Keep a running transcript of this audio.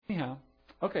Anyhow,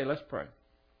 okay, let's pray.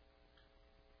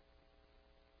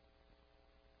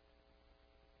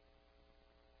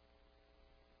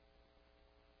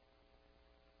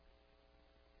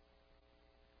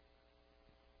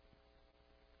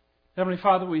 Heavenly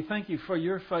Father, we thank you for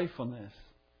your faithfulness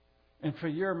and for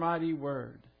your mighty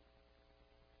word.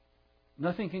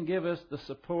 Nothing can give us the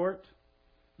support,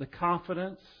 the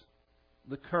confidence,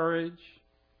 the courage,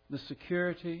 the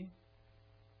security,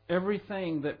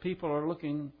 everything that people are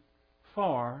looking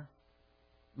for.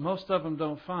 Most of them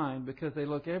don't find because they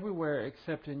look everywhere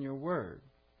except in your word.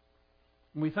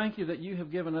 And we thank you that you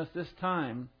have given us this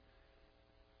time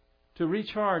to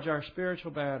recharge our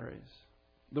spiritual batteries.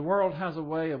 The world has a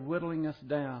way of whittling us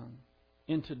down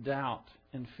into doubt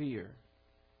and fear.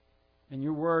 And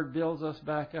your word builds us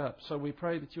back up. So we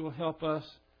pray that you will help us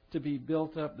to be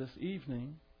built up this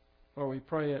evening. For we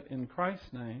pray it in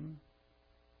Christ's name.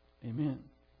 Amen.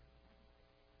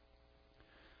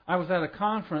 I was at a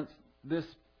conference this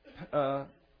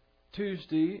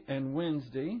Tuesday and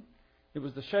Wednesday. It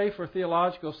was the Schaefer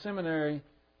Theological Seminary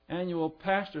Annual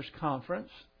Pastors Conference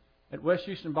at West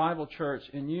Houston Bible Church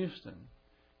in Houston.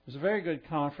 It was a very good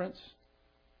conference.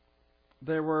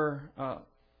 There were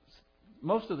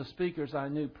most of the speakers I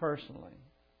knew personally.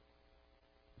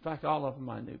 In fact, all of them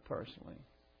I knew personally.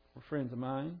 Were friends of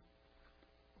mine.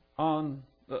 On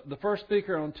the first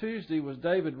speaker on Tuesday was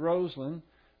David Roseland.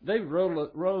 David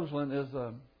Roseland is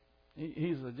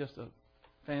he's just a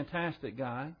fantastic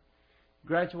guy.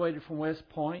 Graduated from West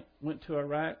Point, went to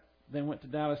Iraq, then went to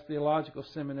Dallas Theological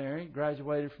Seminary,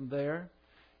 graduated from there,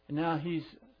 and now he's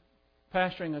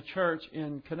pastoring a church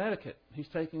in Connecticut. He's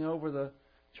taking over the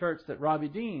church that Robbie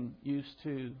Dean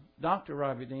Dr.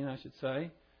 Robbie Dean, I should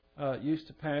say, used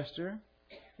to pastor.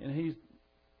 And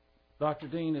Dr.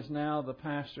 Dean is now the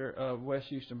pastor of West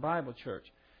Houston Bible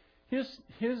Church. His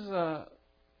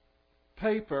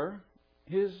paper,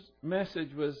 his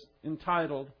message was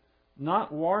entitled,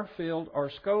 Not Warfield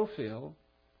or Schofield,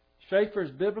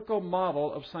 Schaeffer's Biblical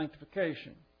Model of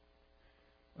Sanctification.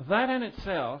 That in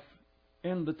itself,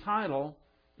 in the title,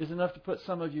 is enough to put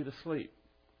some of you to sleep.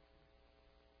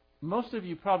 Most of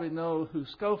you probably know who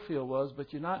Schofield was,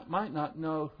 but you might not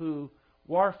know who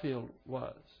Warfield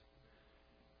was.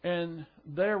 And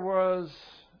there was,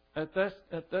 at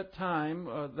that time,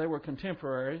 they were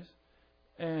contemporaries,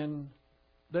 and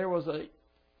there was a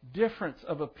difference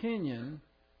of opinion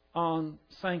on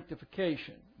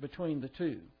sanctification between the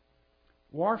two.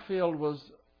 Warfield was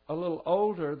a little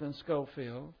older than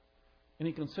Schofield, and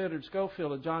he considered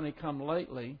Schofield a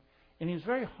Johnny-come-lately, and he was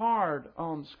very hard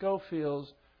on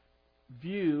Schofield's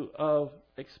view of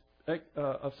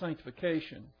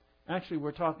sanctification. Actually,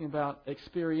 we're talking about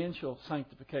experiential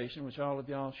sanctification, which all of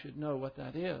y'all should know what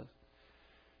that is.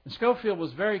 And Schofield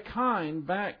was very kind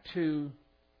back to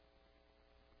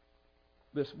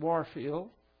this Warfield,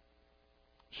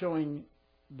 showing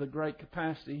the great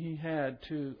capacity he had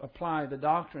to apply the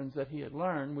doctrines that he had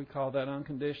learned. We call that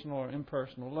unconditional or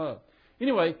impersonal love.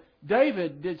 Anyway,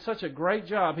 David did such a great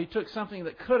job. He took something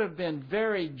that could have been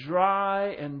very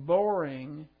dry and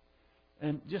boring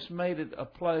and just made it a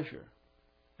pleasure.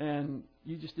 And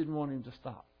you just didn't want him to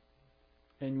stop.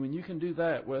 And when you can do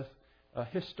that with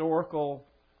historical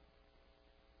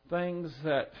things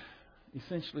that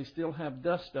essentially still have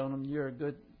dust on them, you're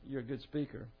a good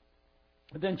speaker.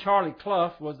 But then Charlie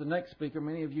Clough was the next speaker.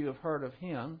 Many of you have heard of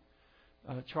him.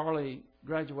 Charlie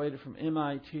graduated from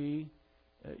MIT.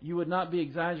 You would not be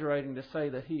exaggerating to say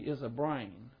that he is a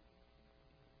brain.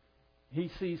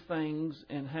 He sees things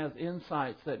and has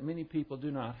insights that many people do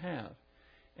not have.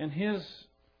 And his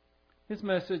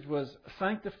message was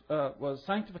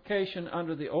sanctification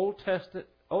under the Old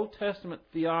Testament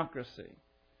theocracy.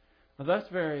 Now that's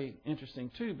very interesting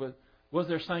too, but was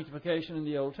there sanctification in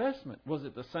the Old Testament? Was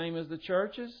it the same as the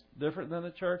churches? Different than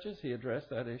the churches? He addressed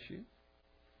that issue.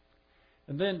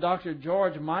 And then Dr.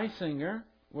 George Meisinger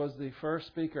was the first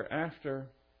speaker after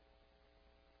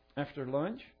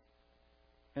lunch.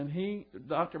 And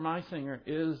Dr. Meisinger,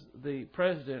 is the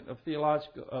president of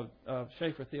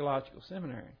Schaefer Theological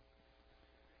Seminary.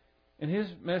 And his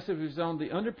message was on the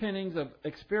underpinnings of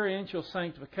experiential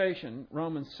sanctification,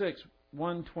 Romans 6,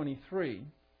 1:23.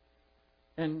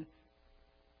 And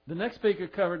the next speaker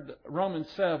covered Romans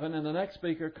 7, and the next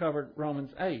speaker covered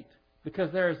Romans 8,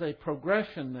 because there is a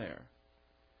progression there.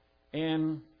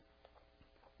 And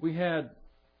we had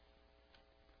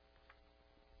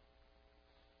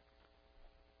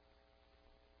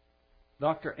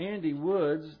Dr. Andy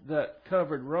Woods that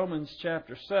covered Romans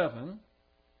chapter 7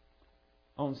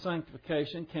 on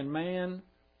sanctification. Can man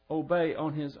obey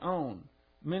on his own?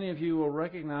 Many of you will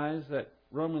recognize that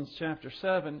Romans chapter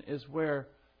 7 is where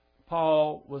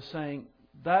Paul was saying,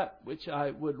 that which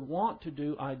I would want to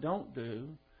do, I don't do,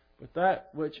 but that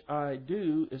which I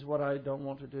do is what I don't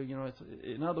want to do.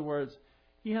 In other words,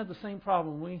 he had the same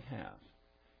problem we have.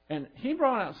 And he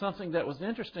brought out something that was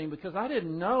interesting because I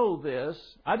didn't know this.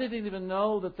 I didn't even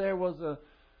know that there was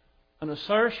an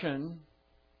assertion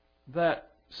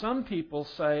that some people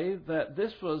say that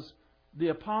this was the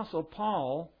Apostle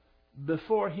Paul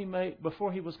before he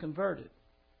was converted.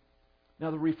 Now,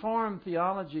 the Reformed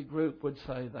theology group would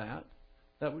say that.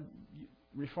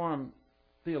 Reformed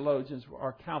theologians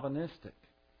are Calvinistic.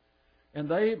 And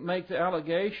they make the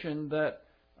allegation that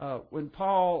when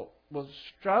Paul was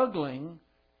struggling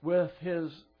with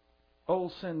his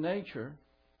old sin nature,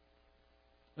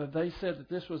 they said that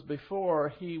this was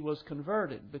before he was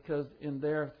converted, because in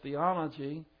their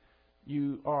theology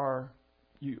you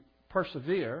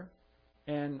persevere.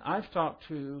 And I've talked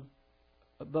to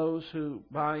those who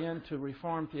buy into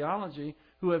Reformed theology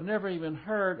who have never even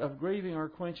heard of grieving or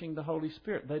quenching the Holy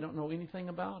Spirit. They don't know anything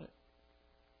about it.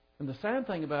 And the sad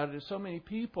thing about it is so many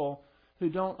people who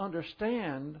don't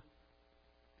understand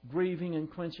grieving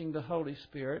and quenching the Holy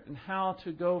Spirit and how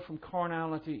to go from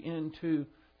carnality into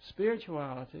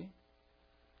spirituality,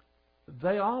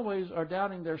 they always are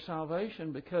doubting their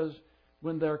salvation, because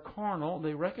when they're carnal,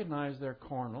 they recognize they're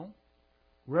carnal.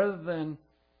 Rather than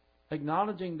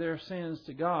acknowledging their sins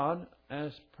to God,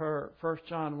 as per 1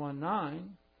 John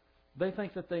 1:9, they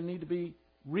think that they need to be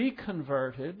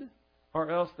reconverted, or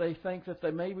else they think that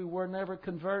they maybe were never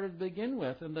converted to begin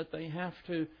with, and that they have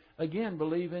to, again,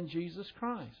 believe in Jesus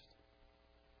Christ.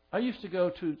 I used to go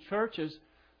to churches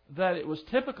that it was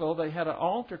typical. They had an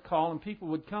altar call, and people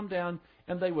would come down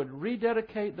and they would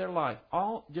rededicate their life.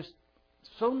 Just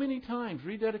so many times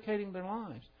rededicating their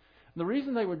lives. And the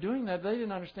reason they were doing that, they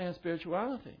didn't understand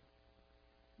spirituality.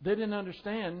 They didn't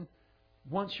understand,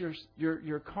 once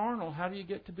you're carnal, how do you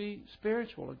get to be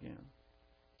spiritual again?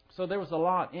 So there was a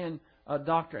lot in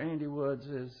Dr. Andy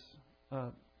Woods'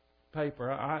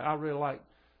 paper. I really like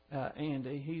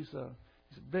Andy. He's a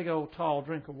big old tall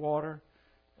drink of water,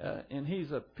 and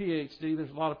he's a PhD. There's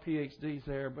a lot of PhDs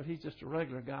there, but he's just a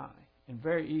regular guy and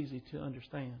very easy to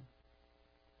understand.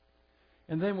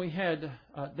 And then we had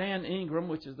Dan Ingram,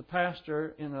 which is the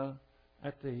pastor I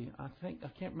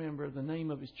can't remember the name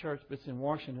of his church, but it's in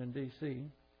Washington, D.C.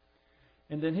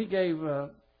 And then he gave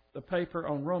the paper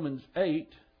on Romans 8,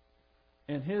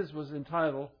 and his was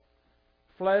entitled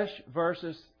Flesh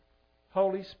versus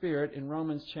Holy Spirit in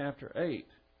Romans chapter 8.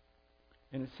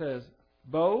 And it says,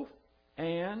 both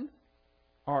and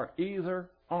or either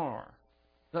are.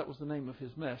 That was the name of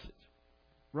his message.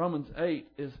 Romans 8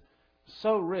 is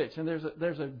so rich, and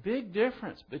there's a big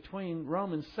difference between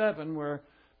Romans 7, where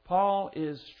Paul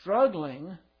is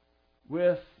struggling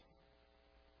with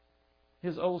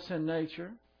his old sin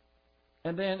nature,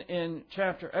 and then in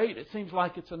chapter 8 it seems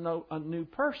like it's a new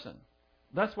person.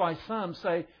 That's why some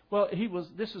say, well,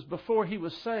 this is before he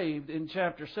was saved. In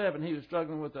chapter 7 he was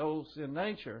struggling with the old sin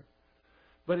nature,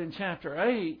 but in chapter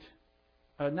 8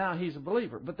 now he's a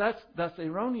believer. But that's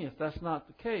erroneous. That's not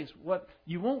the case.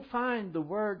 You won't find the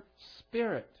word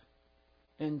Spirit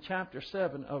in chapter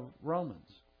 7 of Romans.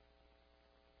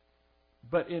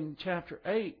 But in chapter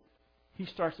 8, he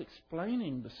starts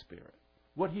explaining the Spirit.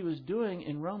 What he was doing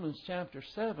in Romans chapter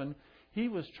 7, he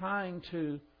was trying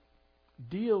to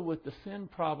deal with the sin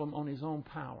problem on his own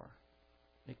power.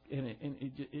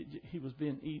 He was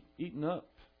being eaten up.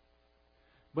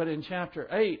 But in chapter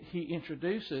 8, he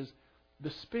introduces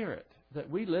the Spirit, that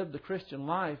we live the Christian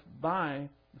life by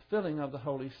the filling of the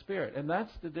Holy Spirit. And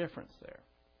that's the difference there.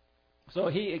 So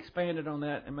he expanded on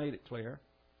that and made it clear.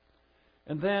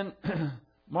 And then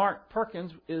Mark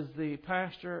Perkins is the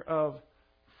pastor of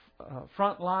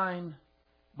Frontline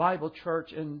Bible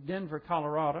Church in Denver,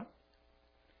 Colorado.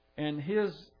 And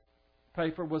his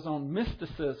paper was on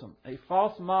mysticism, a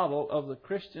false model of the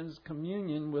Christian's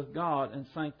communion with God and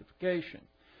sanctification.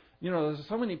 There's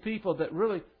so many people that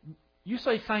really, you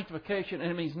say sanctification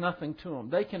and it means nothing to them.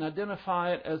 They can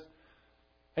identify it as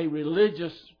a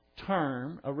religious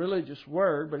term, a religious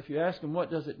word, but if you ask them what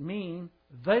does it mean,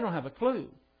 they don't have a clue.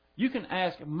 You can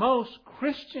ask most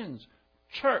Christians,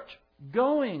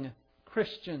 church-going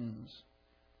Christians,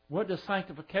 what does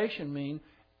sanctification mean,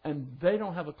 and they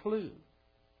don't have a clue.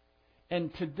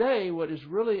 And today, what is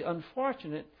really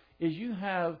unfortunate is you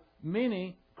have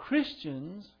many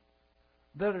Christians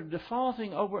that are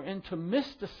defaulting over into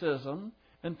mysticism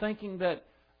and thinking that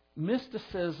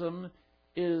mysticism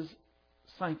is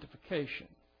sanctification.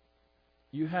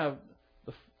 You have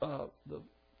the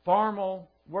formal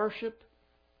worship.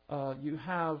 You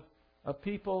have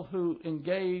people who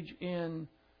engage in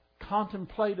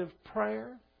contemplative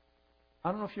prayer.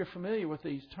 I don't know if you're familiar with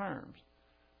these terms.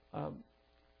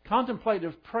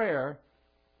 Contemplative prayer,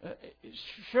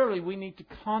 surely we need to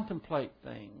contemplate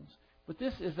things. But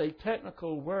this is a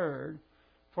technical word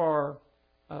for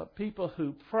people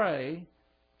who pray,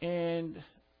 and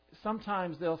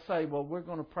sometimes they'll say, well, we're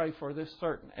going to pray for this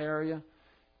certain area,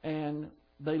 and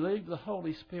they leave the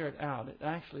Holy Spirit out. It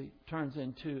actually turns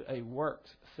into a works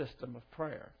system of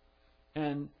prayer.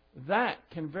 And that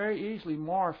can very easily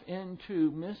morph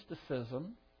into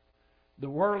mysticism, the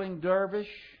whirling dervish,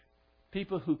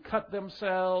 people who cut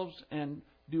themselves and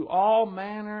do all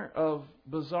manner of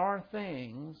bizarre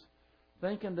things,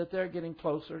 thinking that they're getting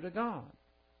closer to God.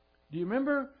 Do you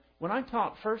remember when I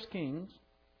taught 1 Kings,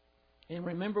 and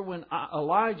remember when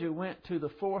Elijah went to the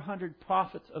 400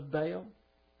 prophets of Baal?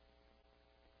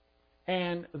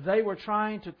 And they were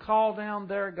trying to call down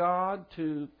their God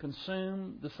to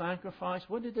consume the sacrifice.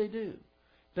 What did they do?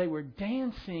 They were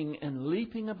dancing and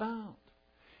leaping about.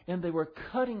 And they were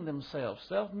cutting themselves,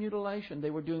 self-mutilation.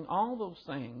 They were doing all those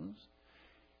things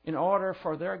in order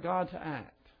for their God to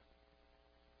act.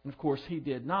 And of course, He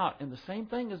did not. And the same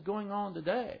thing is going on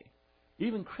today.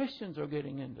 Even Christians are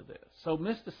getting into this. So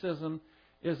mysticism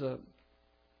is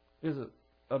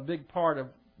a big part of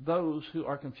those who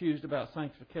are confused about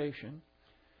sanctification.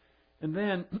 And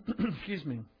then,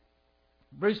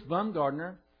 Bruce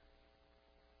Bumgardner,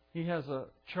 he has a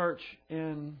church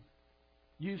in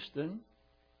Houston.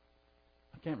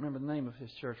 I can't remember the name of his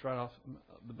church right off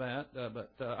the bat, but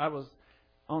I was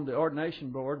on the ordination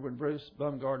board when Bruce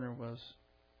Bumgardner was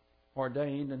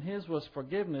ordained, and his was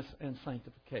forgiveness and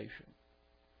sanctification.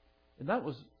 And that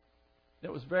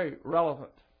was very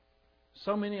relevant.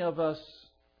 So many of us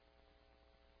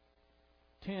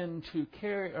tend to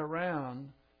carry around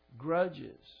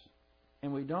grudges,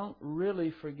 and we don't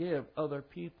really forgive other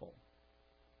people.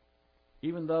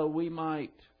 Even though we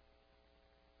might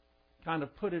kind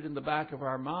of put it in the back of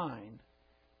our mind,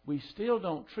 we still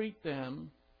don't treat them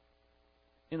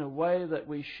in a way that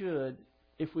we should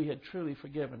if we had truly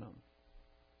forgiven them.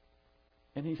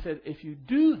 And he said, if you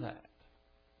do that,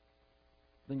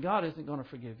 then God isn't going to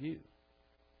forgive you.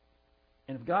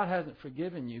 And if God hasn't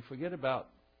forgiven you, forget about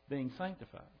being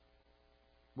sanctified.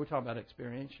 We're talking about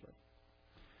experientially.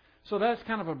 So that's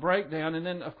kind of a breakdown. And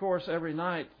then, of course, every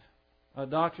night,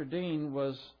 Dr. Dean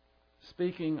was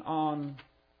speaking on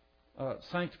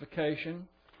sanctification.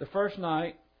 The first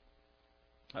night,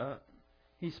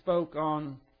 he spoke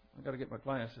on... I've got to get my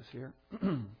glasses here.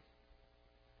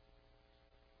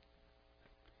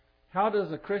 How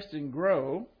does a Christian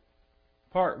grow?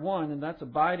 Part 1, and that's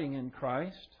abiding in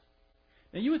Christ.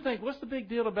 Now you would think, what's the big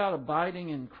deal about abiding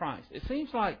in Christ? It seems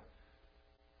like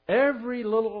every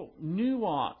little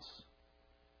nuance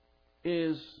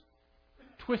is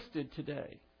twisted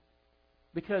today.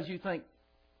 Because you think,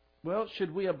 well,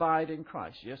 should we abide in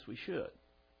Christ? Yes, we should.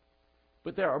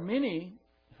 But there are many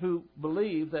who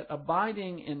believe that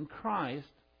abiding in Christ,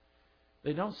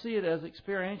 they don't see it as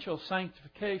experiential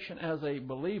sanctification as a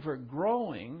believer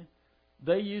growing.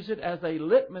 They use it as a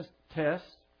litmus test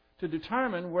to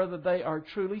determine whether they are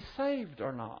truly saved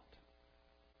or not.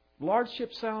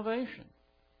 Lordship salvation.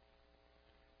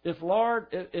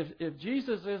 If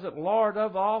Jesus isn't Lord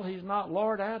of all, He's not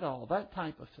Lord at all. That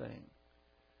type of thing.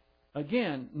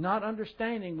 Again, not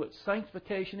understanding what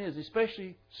sanctification is,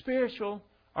 especially spiritual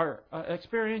or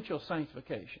experiential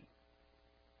sanctification.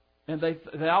 And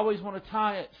they always want to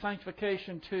tie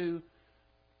sanctification to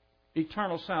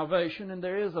eternal salvation. And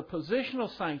there is a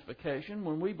positional sanctification.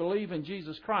 When we believe in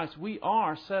Jesus Christ, we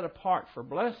are set apart for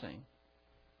blessing.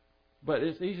 But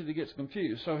it's easy to get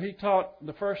confused. So he taught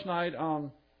the first night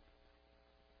on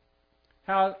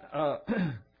how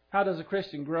does a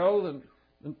Christian grow.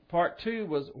 And part 2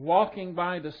 was walking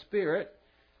by the Spirit.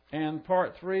 And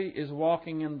part 3 is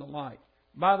walking in the light.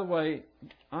 By the way,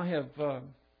 we're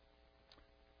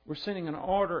sending an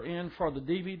order in for the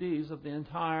DVDs of the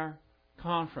entire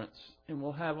conference. And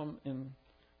we'll have them in,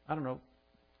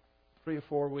 3 or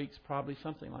 4 weeks, probably,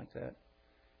 something like that.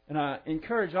 And I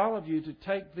encourage all of you to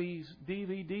take these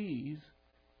DVDs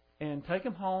and take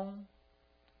them home,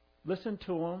 listen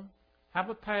to them, have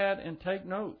a pad, and take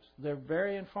notes. They're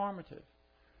very informative.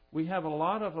 We have a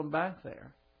lot of them back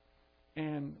there.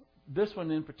 And this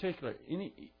one in particular.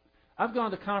 I've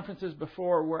gone to conferences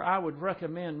before where I would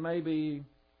recommend maybe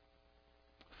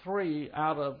 3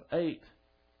 out of 8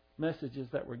 messages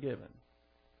that were given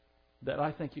that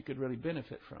I think you could really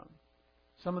benefit from.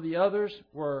 Some of the others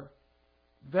were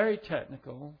very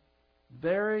technical,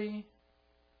 very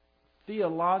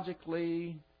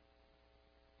theologically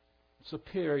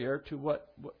superior to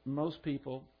what most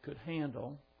people could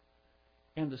handle.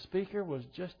 And the speaker was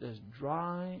just as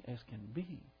dry as can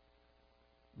be.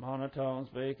 monotone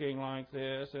speaking like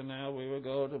this, and now we will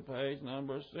go to page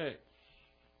number 6.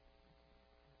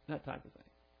 That type of thing.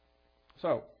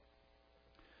 So,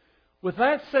 with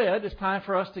that said, it's time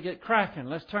for us to get cracking.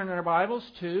 Let's turn our Bibles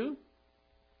to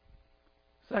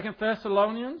 2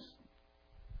 Thessalonians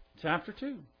chapter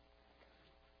 2.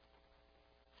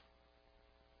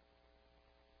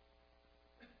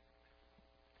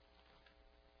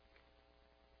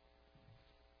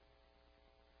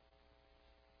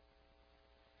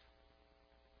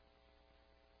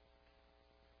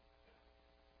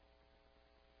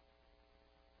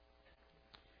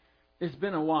 It's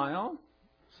been a while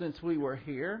since we were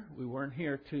here. We weren't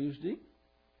here Tuesday.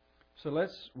 So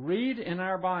let's read in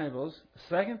our Bibles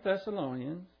 2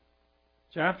 Thessalonians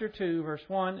chapter 2, verse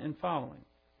 1 and following.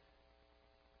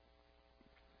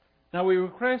 Now we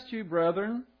request you,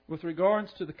 brethren, with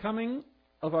regards to the coming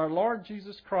of our Lord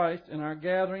Jesus Christ and our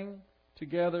gathering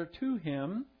together to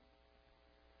Him,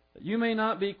 that you may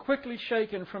not be quickly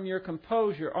shaken from your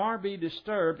composure or be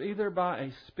disturbed either by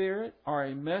a spirit or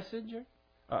a message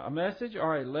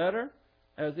or a letter,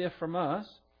 as if from us,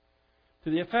 to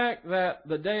the effect that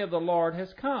the day of the Lord has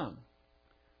come.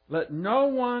 Let no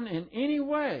one in any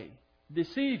way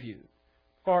deceive you,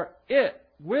 for it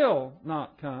will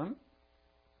not come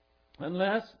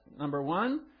unless, number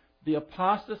 1, the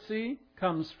apostasy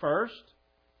comes first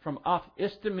from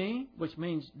aphistemi, which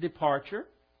means departure.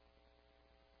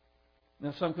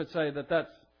 Now some could say that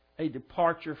that's a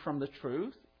departure from the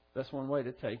truth. That's one way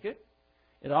to take it.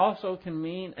 It also can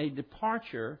mean a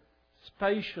departure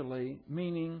spatially,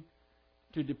 meaning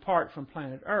to depart from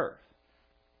planet Earth.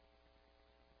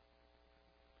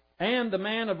 And the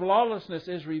man of lawlessness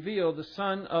is revealed, the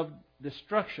son of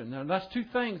destruction. Now that's two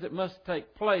things that must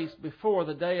take place before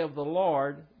the day of the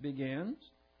Lord begins.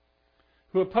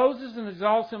 Who opposes and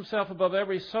exalts himself above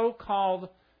every so-called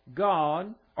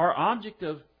God or object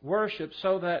of worship,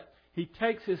 so that he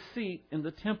takes his seat in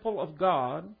the temple of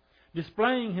God,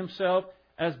 displaying himself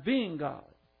as being God.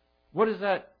 What is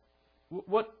that?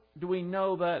 What do we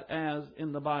know that as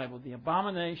in the Bible? The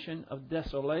abomination of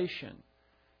desolation,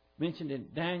 mentioned in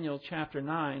Daniel chapter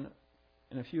 9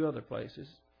 and a few other places.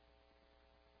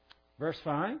 Verse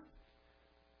 5.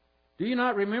 Do you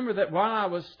not remember that while I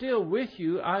was still with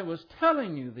you, I was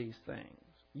telling you these things?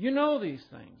 You know these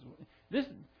things.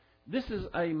 This is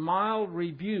a mild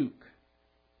rebuke.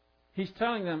 He's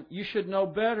telling them, you should know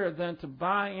better than to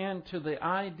buy into the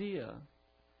idea,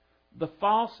 the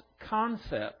false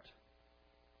concept,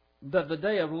 that the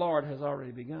day of the Lord has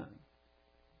already begun.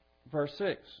 Verse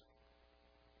 6.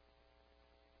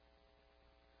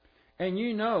 And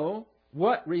you know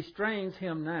what restrains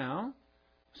him now,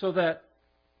 so that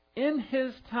in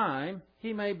his time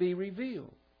he may be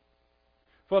revealed.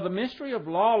 For the mystery of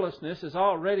lawlessness is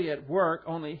already at work,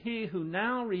 only he who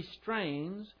now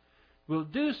restrains will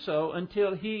do so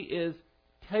until he is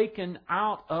taken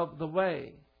out of the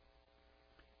way.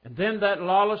 And then that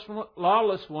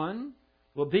lawless one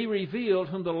will be revealed,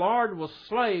 whom the Lord will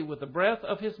slay with the breath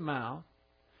of his mouth,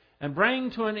 and bring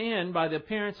to an end by the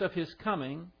appearance of his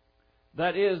coming,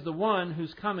 that is, the one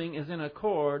whose coming is in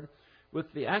accord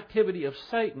with the activity of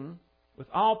Satan, with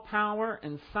all power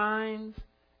and signs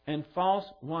and false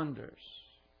wonders.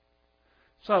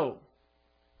 So,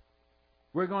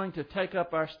 we're going to take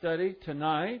up our study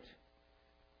tonight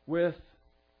with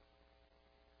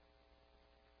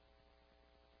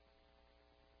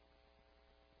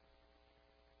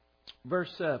verse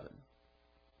 7.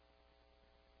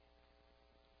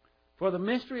 For the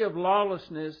mystery of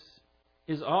lawlessness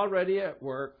is already at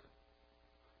work.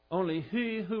 Only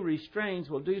he who restrains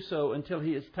will do so until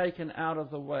he is taken out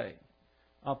of the way.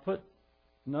 I'll put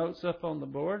notes up on the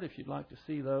board if you'd like to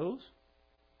see those.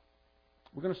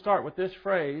 We're going to start with this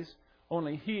phrase,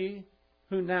 only he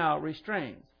who now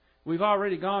restrains. We've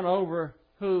already gone over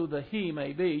who the he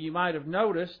may be. You might have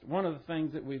noticed, one of the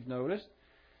things that we've noticed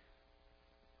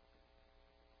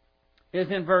is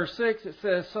in verse 6, it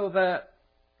says, so that,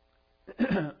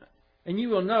 and you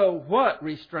will know what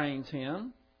restrains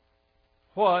him.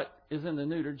 What is in the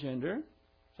neuter gender.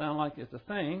 Sound like it's a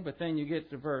thing, but then you get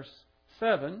to verse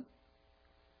 7.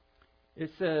 It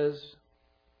says,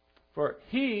 for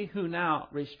he who now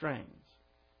restrains.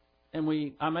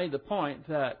 And I made the point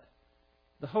that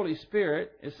the Holy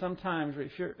Spirit is sometimes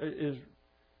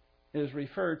is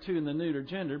referred to in the neuter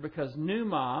gender because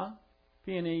pneuma,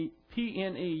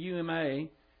 P-N-E-U-M-A,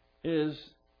 is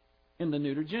in the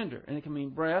neuter gender. And it can mean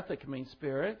breath, it can mean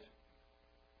spirit.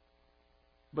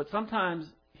 But sometimes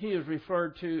he is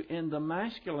referred to in the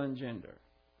masculine gender.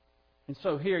 And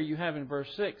so here you have in verse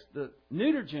 6 the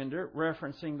neuter gender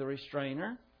referencing the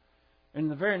restrainer. In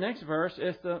the very next verse,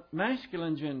 it's the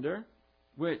masculine gender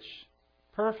which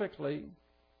perfectly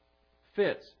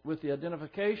fits with the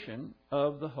identification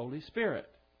of the Holy Spirit.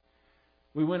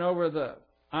 We went over the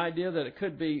idea that it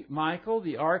could be Michael,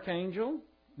 the archangel.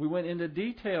 We went into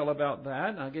detail about that,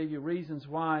 and I gave you reasons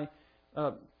why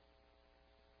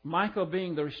Michael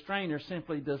being the restrainer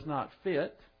simply does not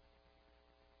fit.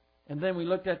 And then we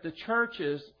looked at the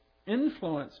church's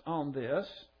influence on this.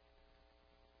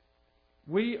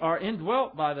 We are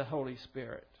indwelt by the Holy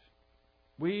Spirit.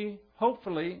 We,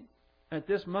 hopefully, at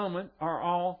this moment, are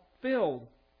all filled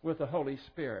with the Holy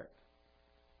Spirit.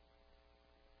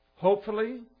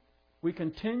 Hopefully, we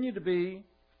continue to be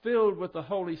filled with the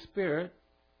Holy Spirit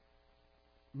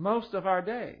most of our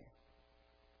day.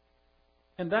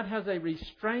 And that has a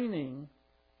restraining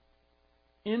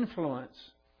influence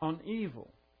on evil.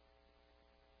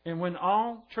 And when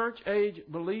all church-age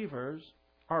believers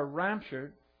are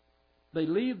raptured, they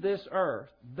leave this earth.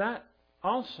 That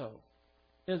also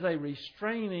is a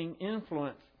restraining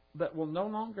influence that will no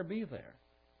longer be there.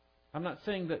 I'm not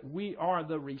saying that we are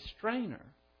the restrainer.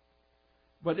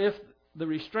 But if the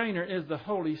restrainer is the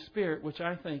Holy Spirit, which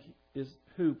I think is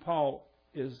who Paul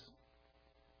is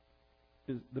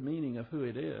the meaning of who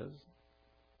it is,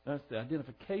 that's the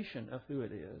identification of who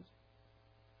it is,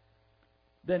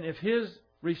 then if his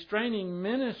restraining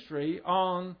ministry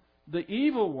on the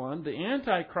evil one, the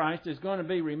Antichrist, is going to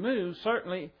be removed,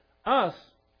 certainly us,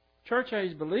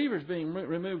 church-age believers being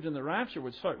removed in the rapture,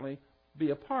 would certainly be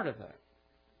a part of that.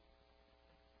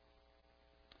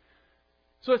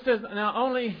 So it says, now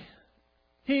only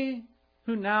he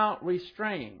who now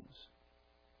restrains.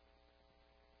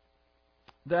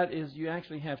 That is, you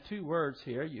actually have two words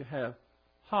here. You have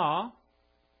ha,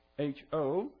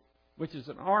 H-O, which is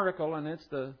an article, and it's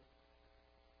the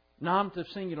nominative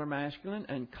singular masculine,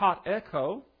 and kat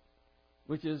echo,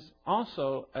 which is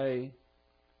also a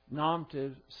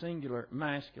nominative singular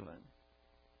masculine.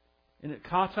 And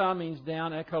kata means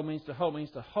down, echo means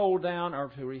to hold down or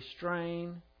to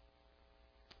restrain.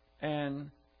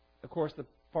 And, of course, the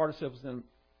participle is in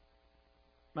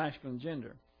masculine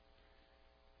gender.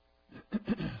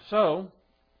 So,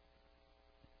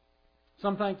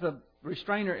 some think the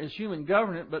restrainer is human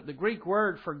government, but the Greek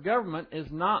word for government is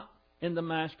not in the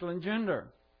masculine gender,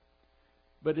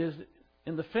 but is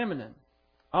in the feminine.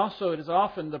 Also, it is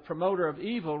often the promoter of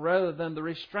evil rather than the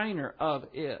restrainer of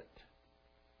it.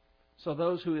 So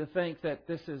those who think that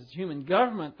this is human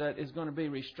government that is going to be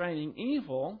restraining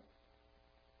evil,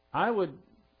 I would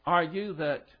argue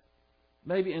that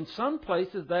maybe in some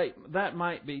places that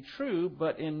might be true,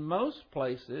 but in most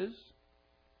places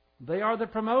they are the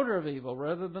promoter of evil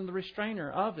rather than the restrainer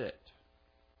of it.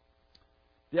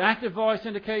 The active voice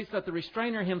indicates that the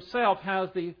restrainer himself has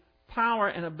the power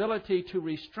and ability to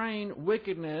restrain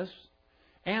wickedness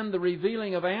and the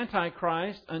revealing of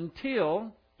Antichrist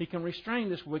until he can restrain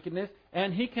this wickedness,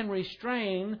 and he can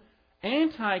restrain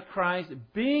Antichrist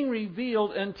being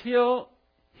revealed until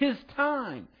his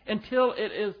time, until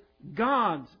it is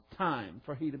God's time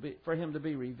for him to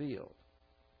be revealed.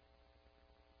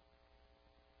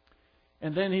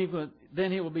 And then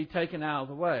he will be taken out of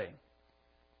the way.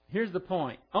 Here's the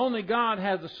point. Only God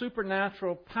has the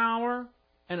supernatural power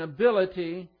and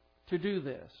ability to do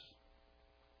this.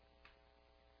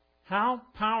 How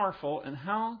powerful and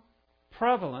how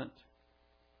prevalent,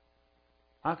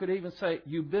 I could even say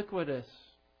ubiquitous,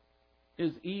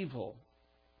 is evil.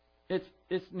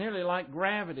 It's nearly like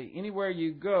gravity. Anywhere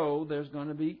you go, there's going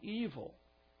to be evil.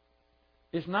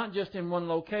 It's not just in one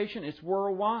location, it's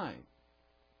worldwide.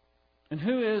 And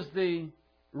who is the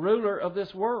ruler of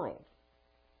this world?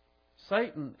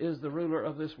 Satan is the ruler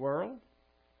of this world,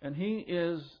 and he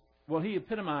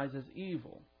epitomizes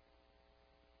evil.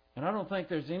 And I don't think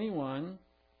there's anyone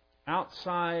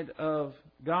outside of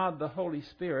God the Holy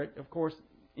Spirit, of course,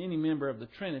 any member of the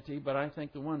Trinity, but I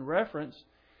think the one referenced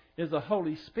is the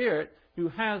Holy Spirit, who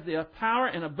has the power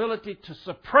and ability to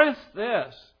suppress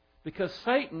this, because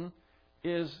Satan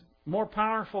is more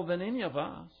powerful than any of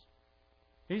us.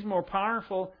 He's more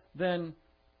powerful than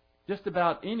just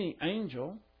about any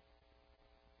angel.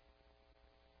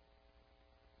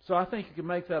 So I think you can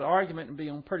make that argument and be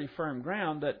on pretty firm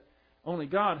ground that only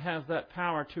God has that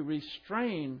power to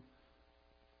restrain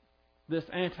this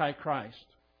Antichrist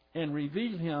and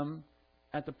reveal him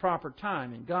at the proper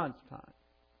time, in God's time.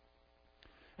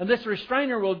 And this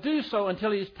restrainer will do so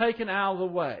until he's taken out of the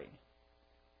way.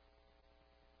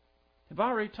 Have I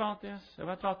already taught this? Have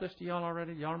I taught this to y'all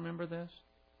already? Y'all remember this?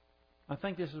 I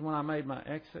think this is when I made my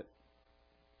exit.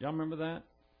 Y'all remember that?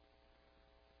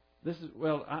 This is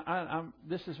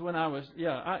this is when I was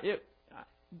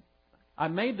I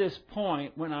made this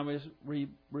point when I was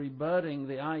rebutting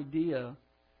the idea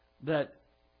that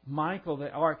Michael,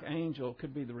 the archangel,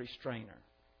 could be the restrainer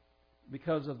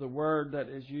because of the word that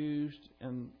is used.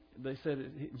 And they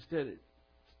said instead of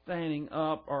standing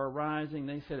up or rising,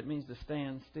 they said it means to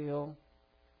stand still,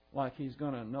 like he's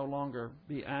going to no longer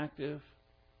be active.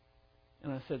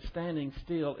 And I said standing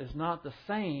still is not the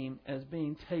same as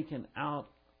being taken out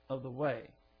of the way,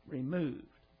 removed.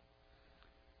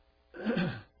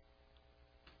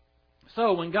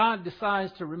 So when God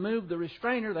decides to remove the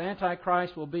restrainer, the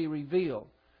Antichrist will be revealed.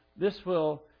 This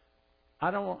will,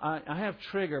 I have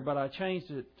trigger, but I changed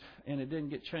it, and it didn't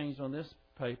get changed on this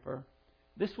paper.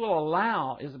 This will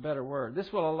allow, is a better word,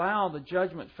 this will allow the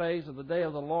judgment phase of the day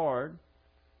of the Lord,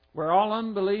 where all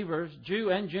unbelievers, Jew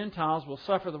and Gentiles, will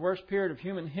suffer the worst period of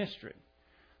human history.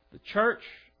 The church,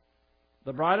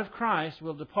 the bride of Christ,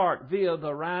 will depart via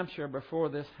the rapture before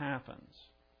this happens.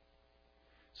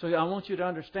 So I want you to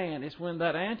understand, it's when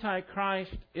that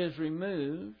Antichrist is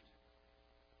removed,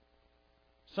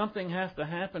 something has to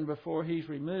happen before he's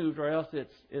removed, or else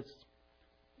it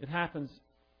happens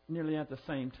nearly at the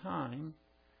same time.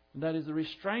 And that is, the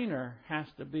restrainer has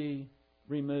to be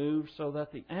removed so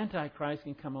that the Antichrist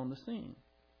can come on the scene.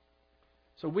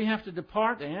 So we have to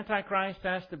depart. The Antichrist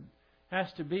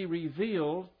has to be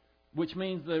revealed, which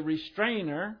means the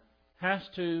restrainer has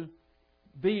to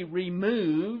be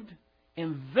removed,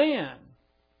 and then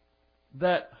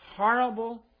that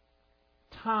horrible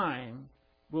time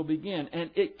will begin. And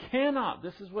it cannot,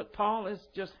 this is what Paul is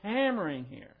just hammering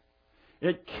here,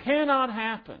 it cannot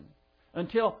happen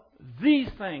until these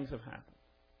things have happened.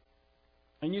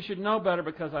 And you should know better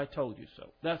because I told you so.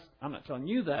 I'm not telling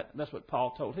you that. That's what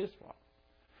Paul told his flock.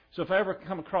 So if I ever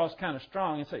come across kind of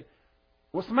strong and say,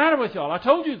 what's the matter with y'all? I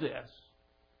told you this.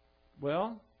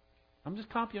 Well, I'm just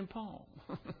copying Paul.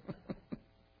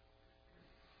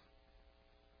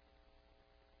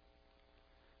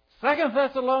 2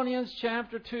 Thessalonians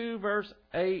chapter 2, verse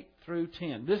 8 through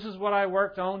 10. This is what I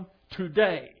worked on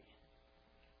today.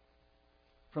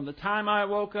 From the time I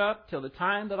woke up till the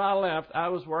time that I left, I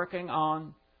was working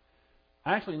on,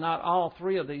 actually not all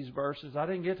three of these verses. I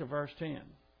didn't get to verse 10.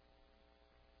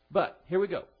 But here we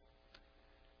go.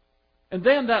 And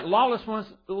then that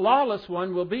lawless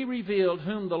one will be revealed,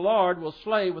 whom the Lord will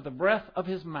slay with the breath of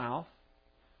His mouth,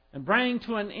 and bring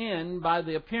to an end by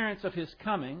the appearance of His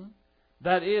coming.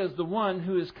 That is, the one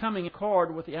who is coming in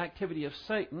accord with the activity of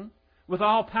Satan, with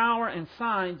all power and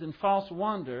signs and false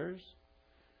wonders,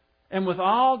 and with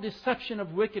all deception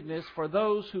of wickedness for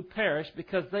those who perish,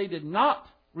 because they did not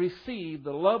receive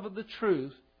the love of the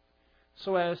truth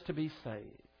so as to be saved.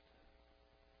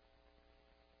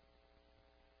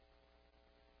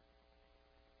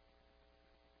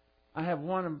 I have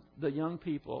one of the young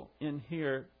people in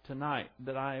here tonight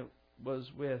that I was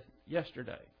with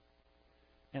yesterday.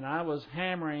 And I was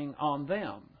hammering on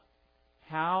them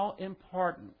how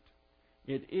important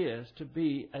it is to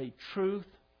be a truth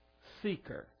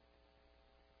seeker.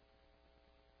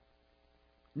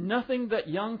 Nothing that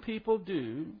young people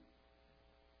do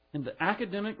in the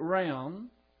academic realm,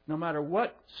 no matter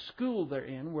what school they're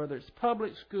in, whether it's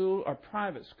public school or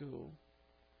private school,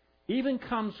 even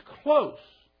comes close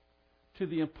to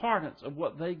the importance of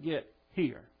what they get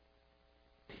here.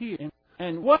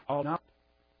 And what all now?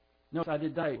 Notice I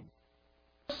did that.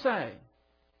 Say,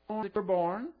 when you were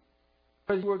born,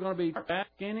 whether you were going to be fat,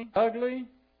 skinny, ugly,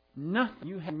 nothing.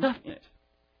 You have nothing in it.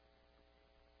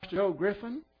 Joe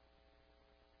Griffin,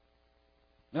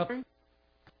 nothing.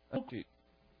 Okay.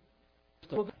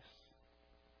 So this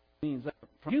means that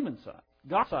from human side,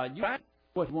 God's side, you are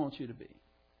what He wants you to be.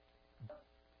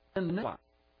 And the next life,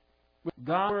 with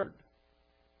God's Word,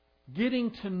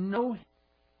 getting to know Him,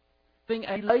 having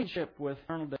a relationship with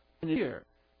Him here.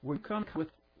 We come with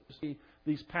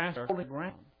these pastors holding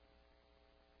ground.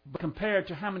 But compared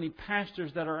to how many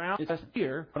pastors that are out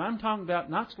here, but I'm talking about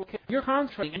not you're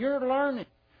concentrating, you're learning.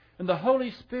 And the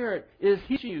Holy Spirit is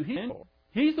teaching you.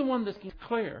 He's the one that's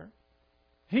clear.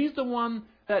 He's the one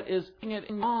that is putting it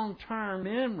in long-term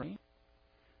memory.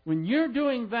 When you're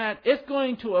doing that, it's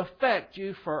going to affect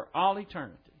you for all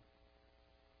eternity.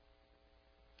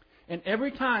 And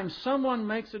every time someone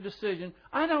makes a decision,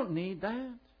 I don't need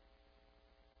that.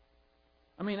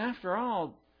 I mean, after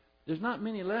all, there's not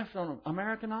many left on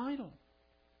American Idol.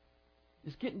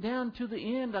 It's getting down to the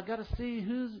end. I've got to see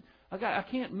I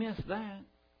can't miss that.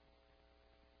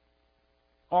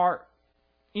 Or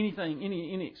anything,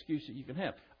 any excuse that you can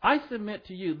have. I submit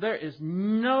to you, there is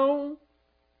no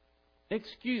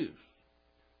excuse.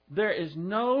 There is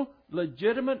no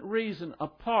legitimate reason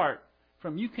apart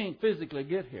from you can't physically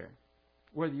get here.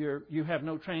 Whether you have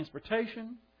no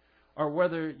transportation, or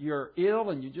whether you're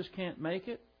ill and you just can't make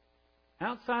it.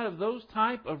 Outside of those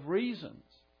type of reasons,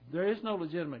 There is no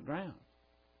legitimate ground.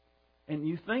 And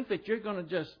you think that you're going to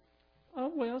just,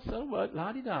 oh, well, so what,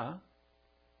 la-di-da.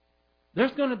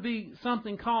 There's going to be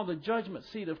something called the judgment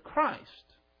seat of Christ.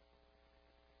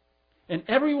 And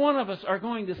every one of us are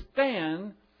going to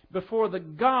stand before the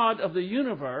God of the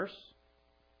universe.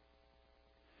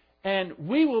 And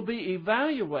we will be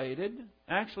evaluated.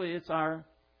 Actually, it's our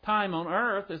time on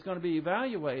earth is going to be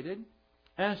evaluated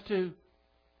as to,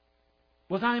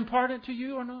 was I important to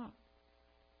you or not?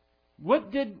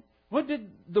 What did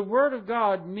the Word of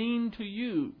God mean to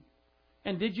you?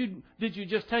 And did you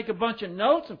just take a bunch of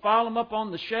notes and file them up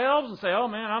on the shelves and say, oh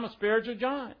man, I'm a spiritual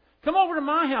giant. Come over to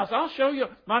my house. I'll show you.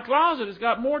 My closet has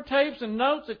got more tapes and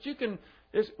notes that you can.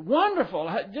 It's wonderful.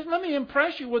 Just let me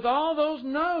impress you with all those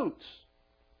notes.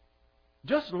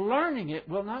 Just learning it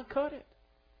will not cut it.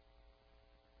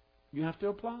 You have to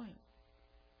apply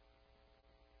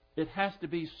it. It has to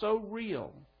be so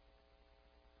real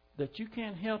that you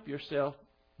can't help yourself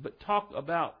but talk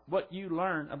about what you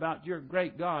learn about your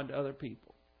great God to other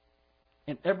people.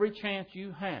 And every chance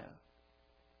you have,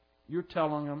 you're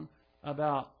telling them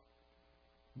about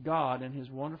God and His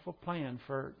wonderful plan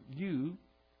for you.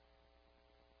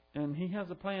 And He has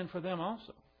a plan for them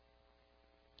also.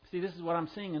 See, this is what I'm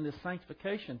seeing in this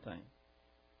sanctification thing.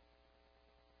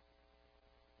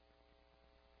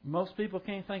 Most people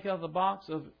can't think out of the box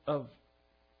of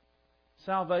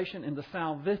salvation in the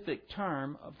salvific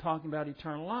term of talking about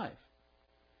eternal life.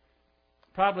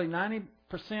 Probably 90%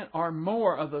 or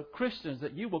more of the Christians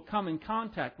that you will come in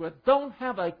contact with don't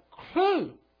have a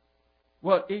clue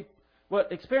what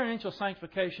experiential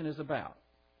sanctification is about.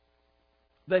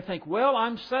 They think, well,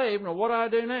 I'm saved, now what do I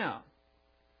do now?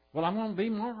 Well, I'm going to be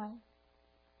moral.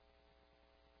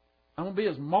 I'm going to be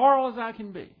as moral as I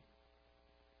can be.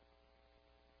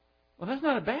 Well, that's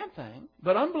not a bad thing,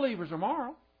 but unbelievers are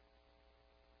moral.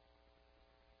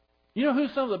 You know who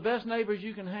some of the best neighbors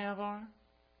you can have are?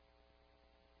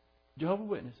 Jehovah's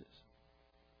Witnesses.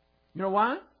 You know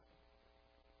why?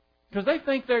 Because they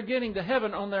think they're getting to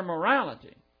heaven on their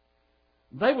morality.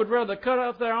 They would rather cut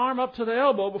off their arm up to the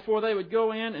elbow before they would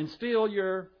go in and steal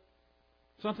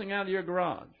something out of your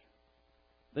garage.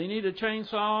 They need a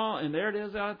chainsaw, and there it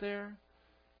is out there.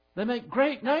 They make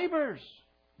great neighbors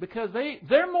because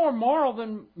they're more moral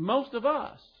than most of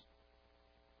us.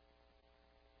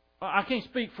 I can't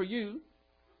speak for you.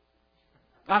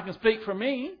 I can speak for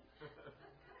me.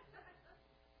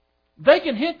 They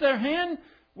can hit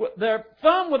their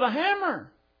thumb with a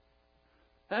hammer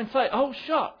and say, oh,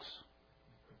 shucks.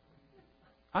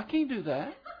 I can't do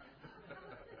that.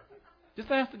 Just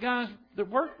ask the guys that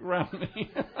work around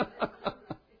me.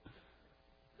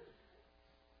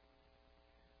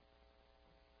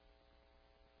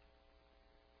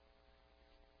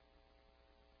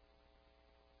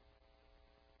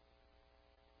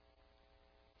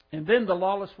 And then the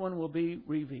lawless one will be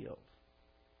revealed.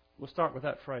 We'll start with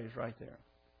that phrase right there.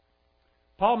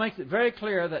 Paul makes it very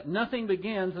clear that nothing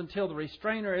begins until the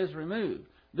restrainer is removed.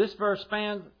 This verse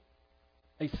spans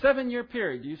a 7-year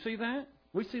period. Do you see that?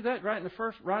 We see that right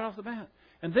off the bat.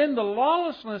 And then the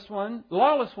lawless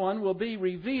one will be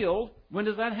revealed. When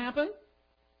does that happen?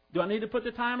 Do I need to put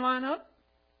the timeline up?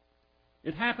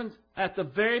 It happens at the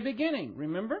very beginning,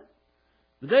 remember?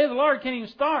 The day of the Lord can't even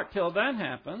start till that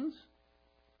happens.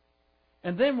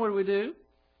 And then what do?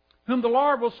 Whom the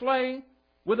Lord will slay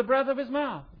with the breath of His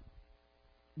mouth.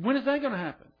 When is that going to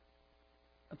happen?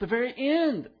 At the very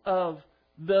end of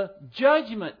the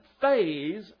judgment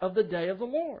phase of the day of the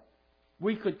Lord.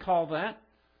 We could call that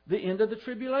the end of the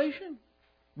tribulation.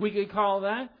 We could call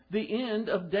that the end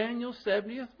of Daniel's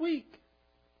 70th week.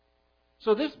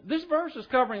 So this verse is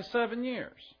covering 7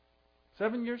 years.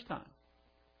 7 years' time.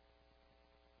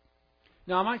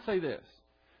 Now I might say this.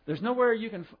 There's nowhere you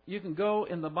can go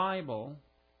in the Bible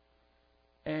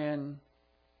and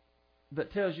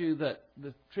that tells you that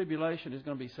the tribulation is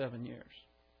going to be 7 years.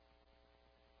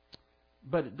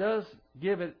 But it does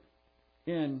give it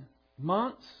in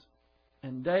months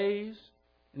and days.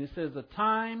 And it says a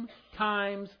time,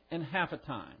 times, and half a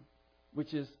time.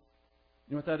 Which is,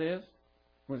 you know what that is?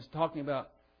 When it's talking about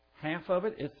half of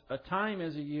it, it's a time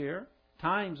is a year,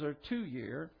 times are 2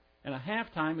 years, and a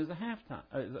half time is a half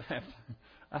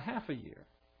a year.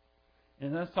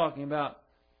 And that's talking about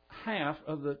half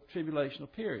of the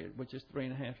tribulational period, which is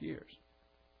 3.5 years.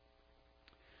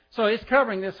 So it's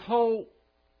covering this whole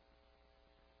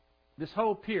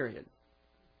period.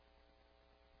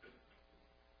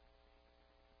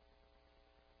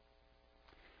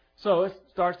 So it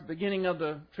starts at the beginning of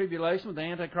the tribulation when the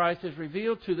Antichrist is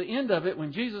revealed to the end of it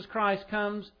when Jesus Christ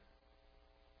comes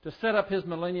to set up His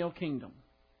millennial kingdom.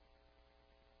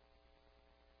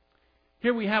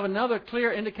 here we have another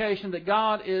clear indication that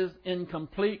God is in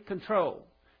complete control.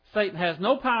 Satan has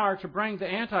no power to bring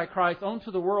the Antichrist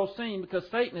onto the world scene because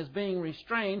Satan is being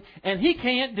restrained and he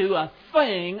can't do a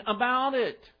thing about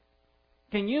it.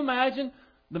 Can you imagine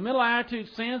the mental attitude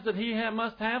sins that he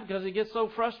must have because he gets so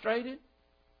frustrated?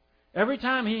 Every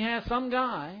time he has some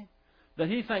guy that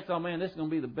he thinks, oh man, this is going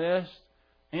to be the best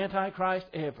Antichrist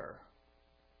ever.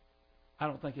 I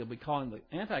don't think he'll be calling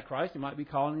the Antichrist. He might be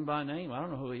calling him by name. I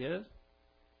don't know who he is.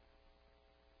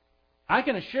 I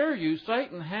can assure you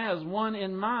Satan has one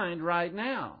in mind right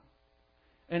now.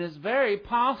 And it's very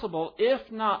possible, if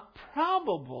not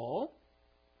probable,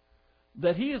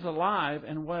 that he is alive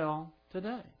and well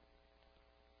today.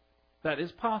 That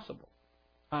is possible.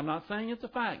 I'm not saying it's a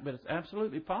fact, but it's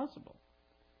absolutely possible.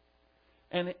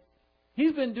 And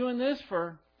he's been doing this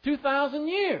for 2,000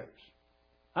 years.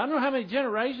 I don't know how many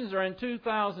generations are in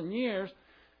 2,000 years,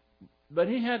 but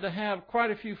he had to have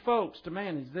quite a few folks to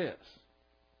manage this.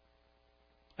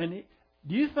 And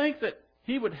do you think that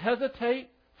he would hesitate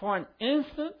for an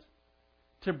instant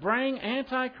to bring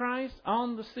Antichrist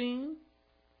on the scene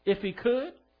if he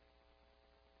could?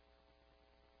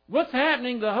 What's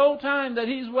happening the whole time that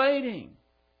he's waiting?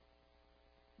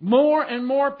 More and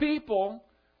more people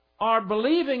are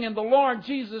believing in the Lord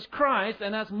Jesus Christ,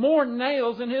 and that's more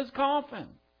nails in his coffin.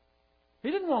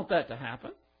 He didn't want that to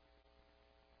happen.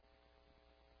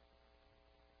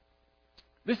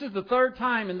 This is the third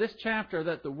time in this chapter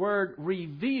that the word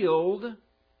revealed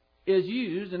is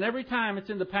used, and every time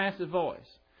it's in the passive voice.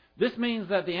 This means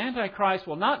that the Antichrist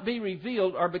will not be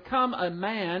revealed or become a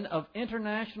man of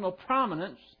international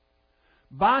prominence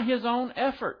by his own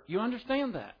effort. You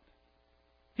understand that?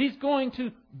 He's going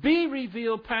to be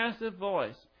revealed, passive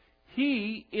voice.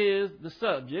 He is the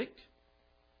subject,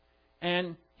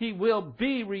 and he will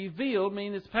be revealed,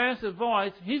 meaning it's passive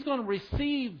voice. He's going to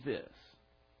receive this.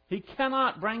 He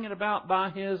cannot bring it about by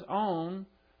his own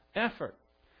effort.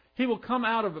 He will come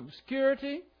out of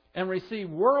obscurity and receive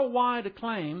worldwide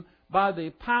acclaim by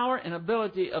the power and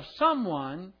ability of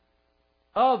someone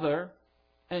other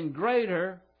and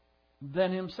greater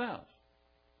than himself.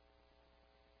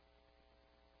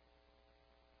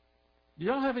 Do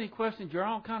y'all have any questions? You're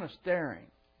all kind of staring.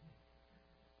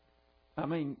 I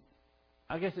mean,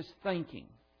 I guess it's thinking,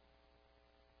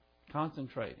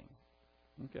 concentrating.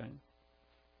 Okay.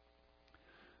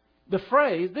 The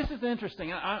phrase, this is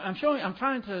interesting. I'm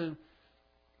trying to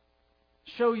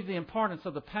show you the importance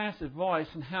of the passive voice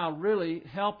and how really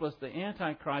helpless the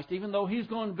Antichrist, even though he's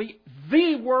going to be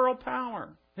the world power.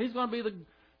 He's going to be the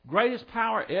greatest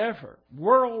power ever,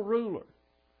 world ruler.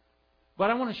 But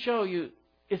I want to show you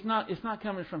it's not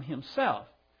coming from himself.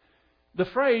 The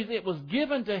phrase, it was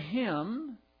given to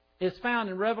him, is found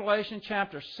in Revelation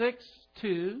chapter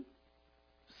 6:2,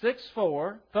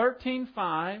 6:4,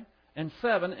 13:5, and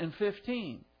 7 and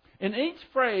 15. In each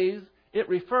phrase, it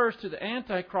refers to the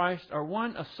Antichrist or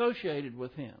one associated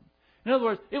with him. In other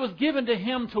words, it was given to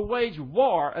him to wage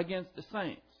war against the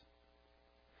saints.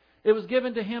 It was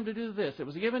given to him to do this. It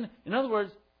was given, in other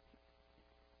words,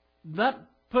 that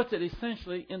puts it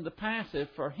essentially in the passive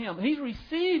for him. He's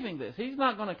receiving this. He's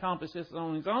not going to accomplish this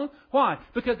on his own. Why?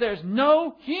 Because there's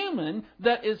no human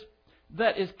that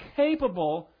is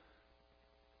capable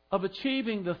of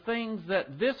achieving the things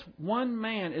that this one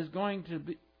man is going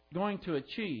to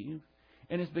achieve,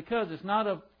 and it's because it's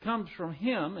not comes from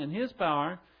him and his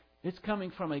power, it's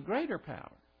coming from a greater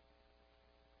power.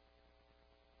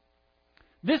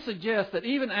 This suggests that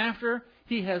even after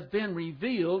he has been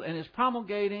revealed and is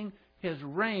promulgating his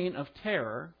reign of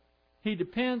terror, he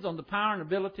depends on the power and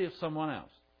ability of someone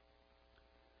else.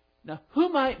 Now, who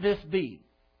might this be?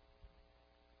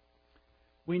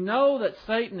 We know that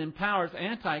Satan empowers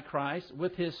Antichrist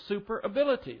with his super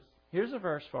abilities. Here's a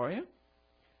verse for you.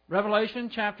 Revelation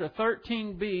chapter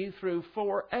 13b through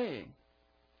 4a.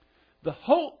 The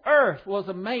whole earth was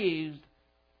amazed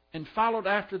and followed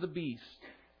after the beast,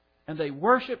 and they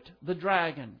worshipped the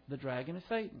dragon. The dragon is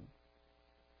Satan.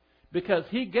 Because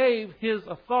he gave his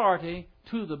authority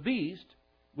to the beast,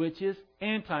 which is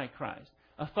Antichrist.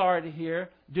 Authority here,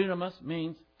 dunamis,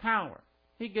 means power.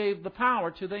 He gave the power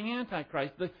to the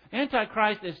Antichrist. The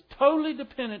Antichrist is totally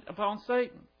dependent upon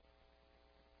Satan.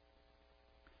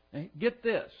 Now, get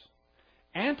this.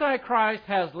 Antichrist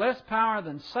has less power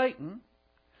than Satan,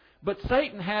 but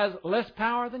Satan has less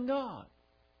power than God.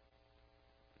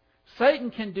 Satan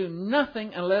can do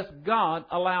nothing unless God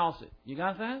allows it. You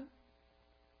got that?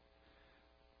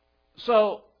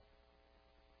 So,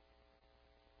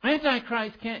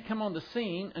 Antichrist can't come on the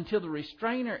scene until the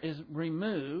restrainer is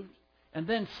removed. And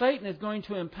then Satan is going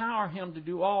to empower him to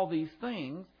do all these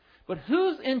things. But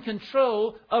who's in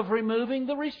control of removing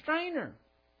the restrainer?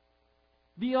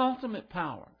 The ultimate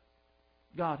power.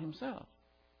 God Himself.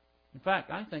 In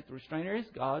fact, I think the restrainer is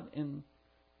God in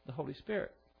the Holy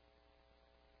Spirit.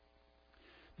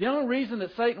 The only reason that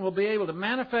Satan will be able to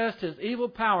manifest his evil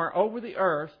power over the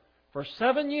earth for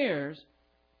 7 years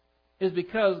is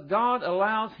because God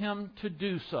allows him to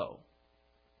do so.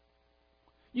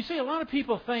 You see, a lot of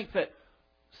people think that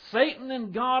Satan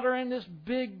and God are in this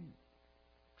big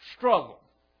struggle.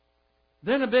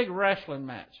 They're in a big wrestling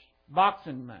match,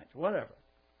 boxing match, whatever.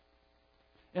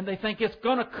 And they think it's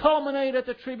going to culminate at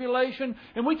the tribulation,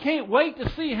 and we can't wait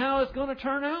to see how it's going to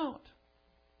turn out.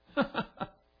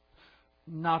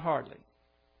 Not hardly.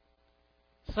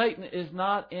 Satan is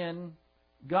not in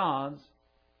God's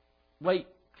weight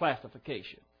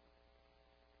classification.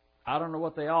 I don't know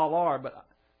what they all are, but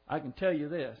I can tell you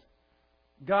this.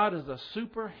 God is a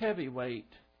super heavyweight,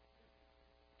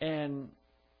 and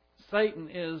Satan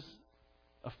is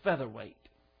a featherweight.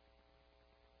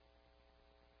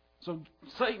 So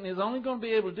Satan is only going to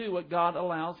be able to do what God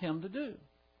allows him to do.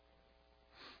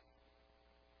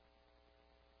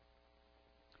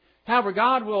 However,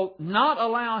 God will not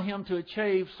allow him to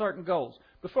achieve certain goals.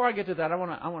 Before I get to that, I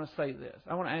want to say this.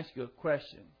 I want to ask you a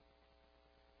question.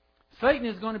 Satan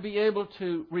is going to be able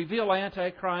to reveal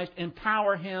Antichrist,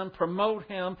 empower him, promote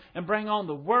him, and bring on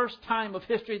the worst time of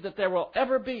history that there will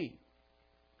ever be.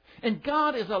 And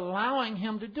God is allowing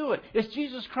him to do it. It's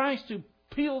Jesus Christ who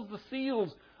peels the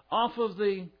seals off of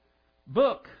the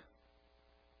book,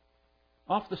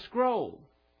 off the scroll.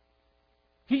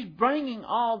 He's bringing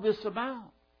all this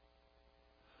about.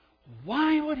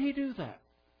 Why would he do that?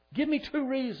 Give me 2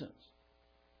 reasons.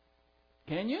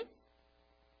 Can you?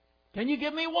 Can you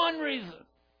give me 1 reason?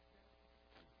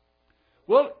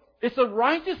 Well, it's a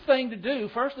righteous thing to do,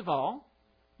 first of all,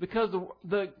 because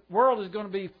the world is going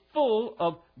to be full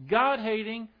of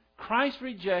God-hating,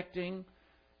 Christ-rejecting,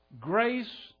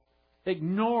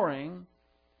 grace-ignoring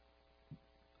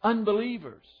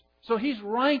unbelievers. So he's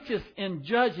righteous in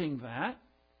judging that.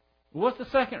 What's the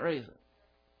second reason?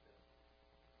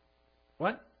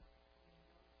 What?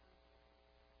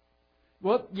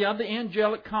 Well, yeah, the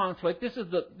angelic conflict. This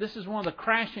is one of the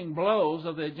crashing blows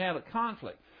of the angelic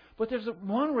conflict. But there's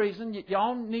one reason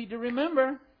y'all need to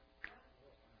remember.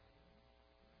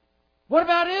 What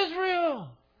about Israel?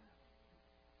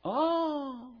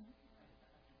 Oh.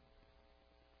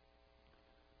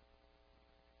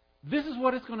 This is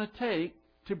what it's going to take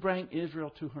to bring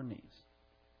Israel to her knees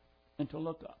and to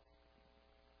look up.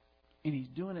 And He's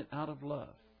doing it out of love.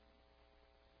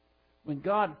 When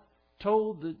God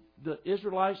told the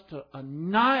Israelites to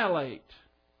annihilate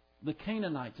the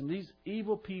Canaanites and these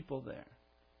evil people there,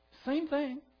 same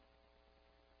thing.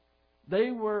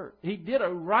 He did a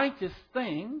righteous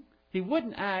thing. He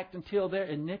wouldn't act until their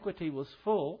iniquity was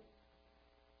full.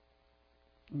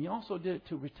 And He also did it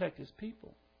to protect His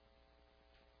people.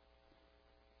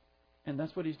 And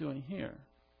that's what He's doing here.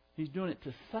 He's doing it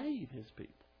to save His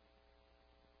people.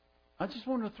 I just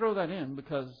wanted to throw that in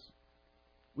because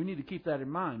we need to keep that in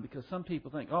mind, because some people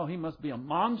think, oh, He must be a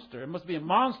monster. It must be a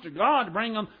monster God to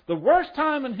bring them the worst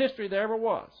time in history there ever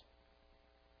was.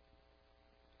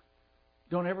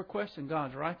 Don't ever question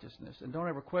God's righteousness, and don't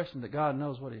ever question that God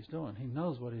knows what He's doing. He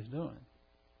knows what He's doing.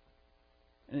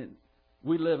 And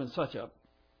we live in such a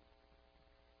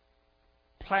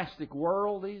plastic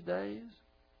world these days.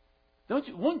 Don't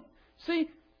you? See,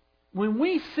 when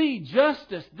we see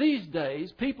justice these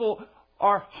days, people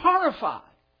are horrified.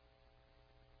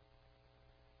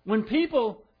 When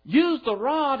people use the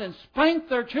rod and spank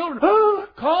their children,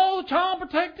 call Child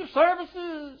Protective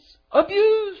Services,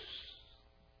 abuse,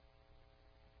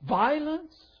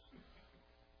 violence.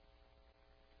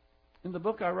 In the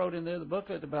book I wrote in there, the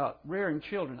booklet about rearing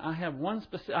children, I have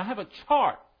a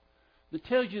chart that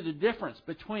tells you the difference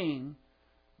between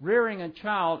rearing a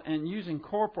child and using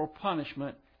corporal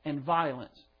punishment and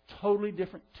violence. Totally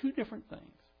different, 2 different things.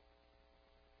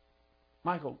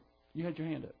 Michael, you had your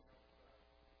hand up.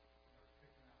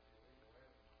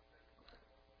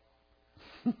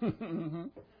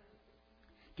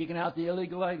 Kicking out the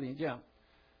illegal aliens, yeah.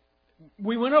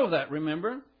 We went over that,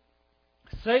 remember?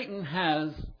 Satan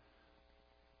has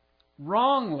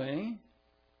wrongly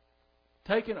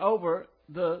taken over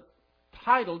the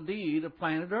title deed of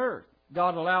planet Earth.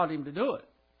 God allowed him to do it.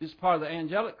 This is part of the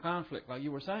angelic conflict, like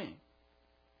you were saying.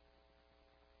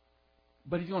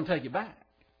 But He's going to take it back.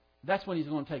 That's when He's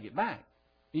going to take it back.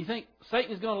 You think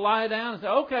Satan is going to lie down and say,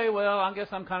 okay, well, I guess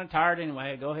I'm kind of tired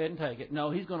anyway. Go ahead and take it.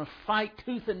 No, he's going to fight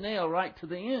tooth and nail right to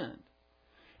the end.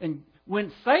 And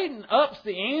when Satan ups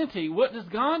the ante, what does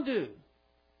God do?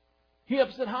 He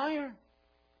ups it higher.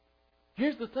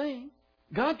 here's the thing.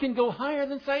 God can go higher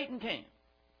than Satan can.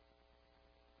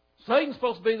 Satan's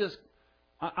supposed to be this...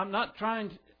 I'm not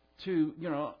trying to,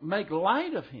 make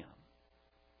light of him.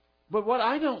 But what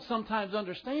I don't sometimes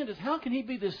understand is how can he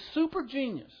be this super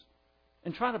genius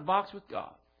and try to box with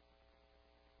God?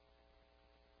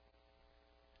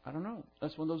 I don't know.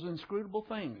 That's one of those inscrutable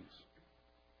things.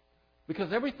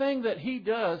 Because everything that he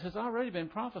does has already been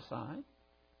prophesied.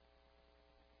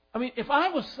 I mean, if I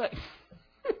was Satan...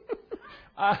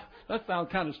 that sounds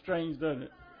kind of strange, doesn't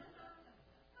it?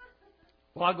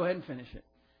 Well, I'll go ahead and finish it.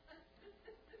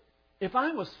 If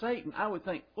I was Satan, I would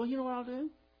think, well, you know what I'll do?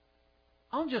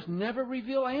 I'll just never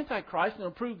reveal Antichrist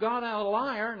and prove God out a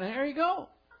liar, and there you go.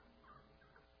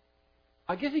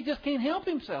 I guess he just can't help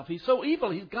himself. He's so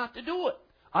evil, he's got to do it.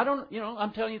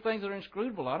 I'm telling you things that are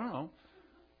inscrutable. I don't know.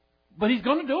 But he's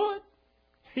going to do it.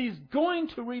 He's going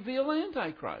to reveal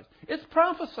Antichrist. It's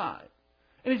prophesied.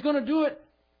 And he's going to do it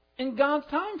in God's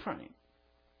time frame.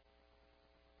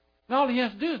 And all he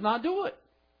has to do is not do it.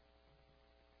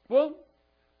 Well,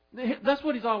 that's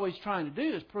what he's always trying to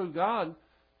do, is prove God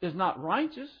is not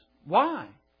righteous. Why?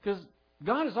 Because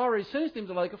God has already sentenced him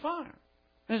to the lake of fire.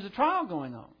 And there's a trial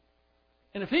going on.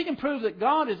 And if he can prove that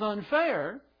God is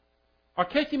unfair, or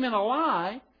catch him in a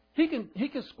lie, he can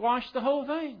squash the whole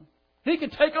thing. He can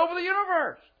take over the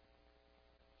universe.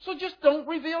 So just don't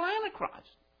reveal Antichrist.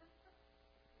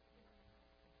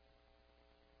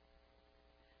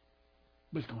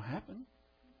 But it's going to happen.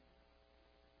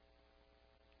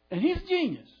 And he's a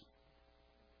genius.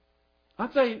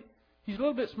 I'd say he's a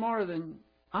little bit smarter than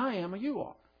I am or you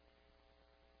are.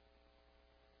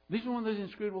 These are one of those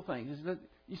inscrutable things. Is that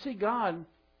you see, God,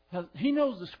 he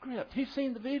knows the script. He's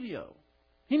seen the video.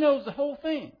 He knows the whole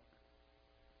thing.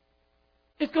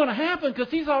 It's going to happen because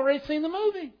he's already seen the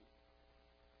movie.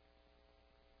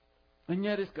 And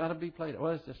yet it's got to be played out.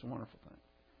 Well, it's just a wonderful thing.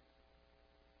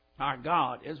 Our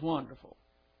God is wonderful.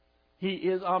 He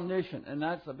is omniscient, and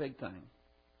that's a big thing.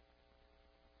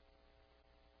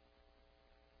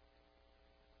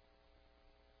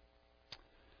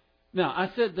 Now,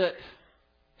 I said that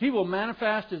he will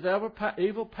manifest his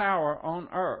evil power on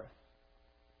earth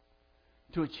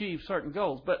to achieve certain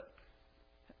goals. But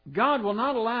God will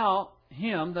not allow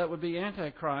him, that would be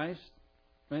Antichrist,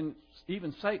 and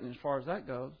even Satan as far as that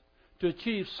goes, to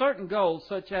achieve certain goals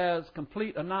such as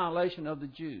complete annihilation of the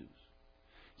Jews.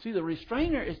 See, the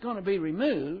restrainer is going to be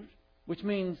removed, which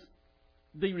means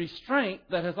the restraint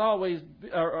that has always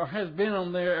or has been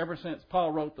on there ever since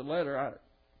Paul wrote the letter,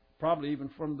 probably even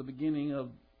from the beginning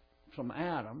from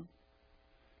Adam,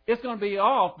 it's going to be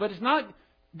off, but it's not.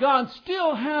 God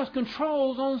still has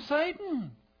controls on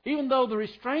Satan. Even though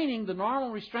the normal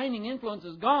restraining influence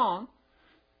is gone,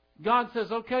 God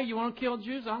says, okay, you want to kill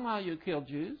Jews? I'll allow you to kill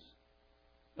Jews.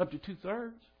 Up to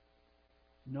 2/3.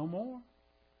 No more.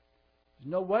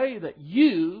 There's no way that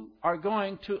you are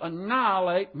going to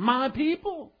annihilate my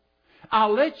people.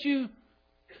 I'll let you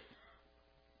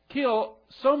kill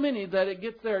so many that it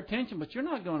gets their attention, but you're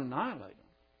not going to annihilate them.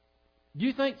 Do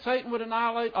you think Satan would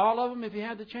annihilate all of them if he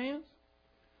had the chance?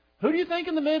 Who do you think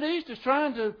in the Mideast is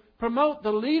trying to promote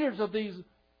the leaders of these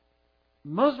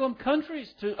Muslim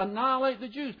countries to annihilate the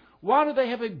Jews? Why do they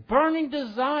have a burning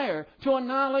desire to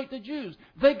annihilate the Jews?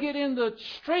 They get in the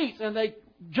streets and they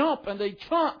jump and they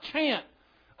chant,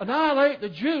 annihilate the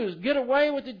Jews, get away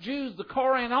with the Jews, the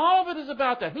Koran. All of it is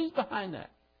about that. Who's behind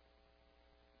that?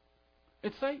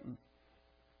 It's Satan.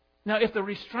 Now, if the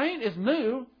restraint is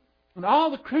moved and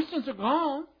all the Christians are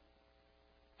gone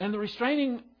and the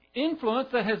restraining influence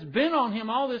that has been on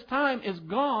him all this time is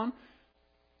gone,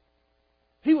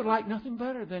 he would like nothing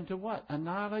better than to what?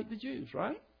 Annihilate the Jews,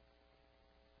 right?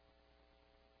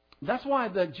 That's why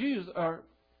the Jews are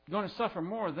going to suffer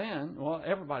more then. Well,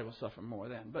 everybody will suffer more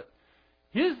then. But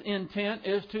his intent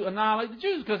is to annihilate the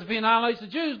Jews. Because if he annihilates the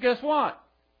Jews, guess what?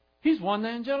 He's won the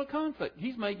angelic conflict.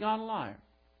 He's made God a liar.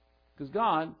 Because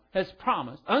God has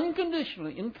promised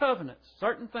unconditionally in covenants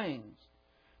certain things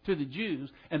to the Jews.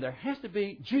 And there has to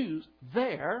be Jews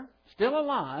there, still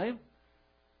alive,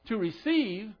 to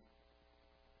receive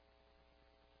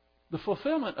the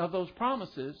fulfillment of those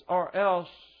promises, or else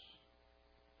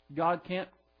God can't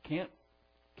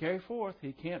carry forth.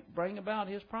 He can't bring about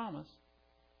His promise.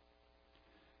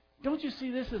 Don't you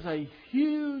see this as a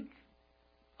huge,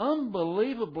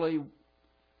 unbelievably,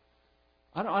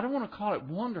 I don't want to call it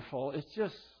wonderful, it's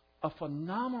just a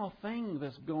phenomenal thing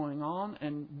that's going on,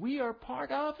 and we are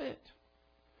part of it.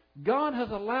 God has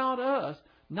allowed us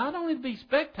not only to be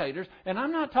spectators, and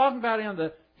I'm not talking about in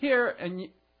the here and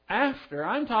after,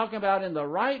 I'm talking about in the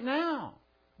right now.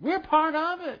 We're part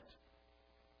of it.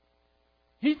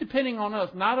 He's depending on us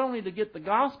not only to get the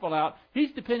gospel out,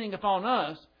 He's depending upon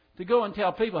us to go and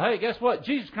tell people, hey, guess what?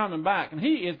 Jesus is coming back, and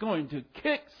He is going to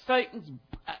kick Satan's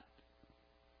butt.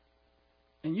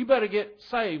 And you better get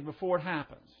saved before it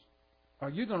happens, or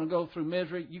you're going to go through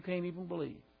misery you can't even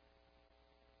believe.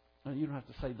 Now, you don't have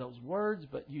to say those words,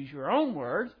 but use your own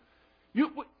words.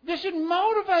 This should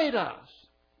motivate us.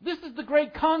 This is the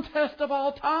great contest of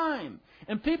all time.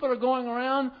 And people are going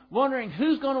around wondering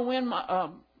who's going to win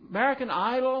American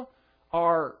Idol,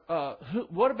 or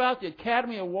what about the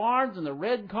Academy Awards and the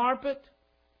red carpet?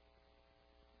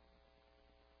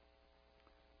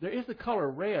 There is the color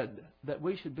red that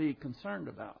we should be concerned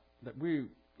about, that we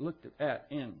looked at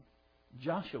in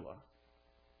Joshua.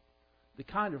 The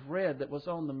kind of red that was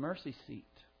on the mercy seat.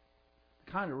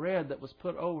 The kind of red that was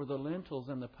put over the lintels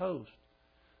and the post.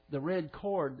 The red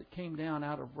cord that came down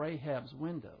out of Rahab's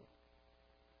window.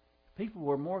 People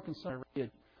were more concerned with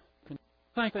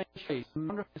the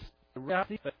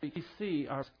reality we see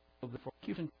our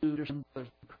persecution to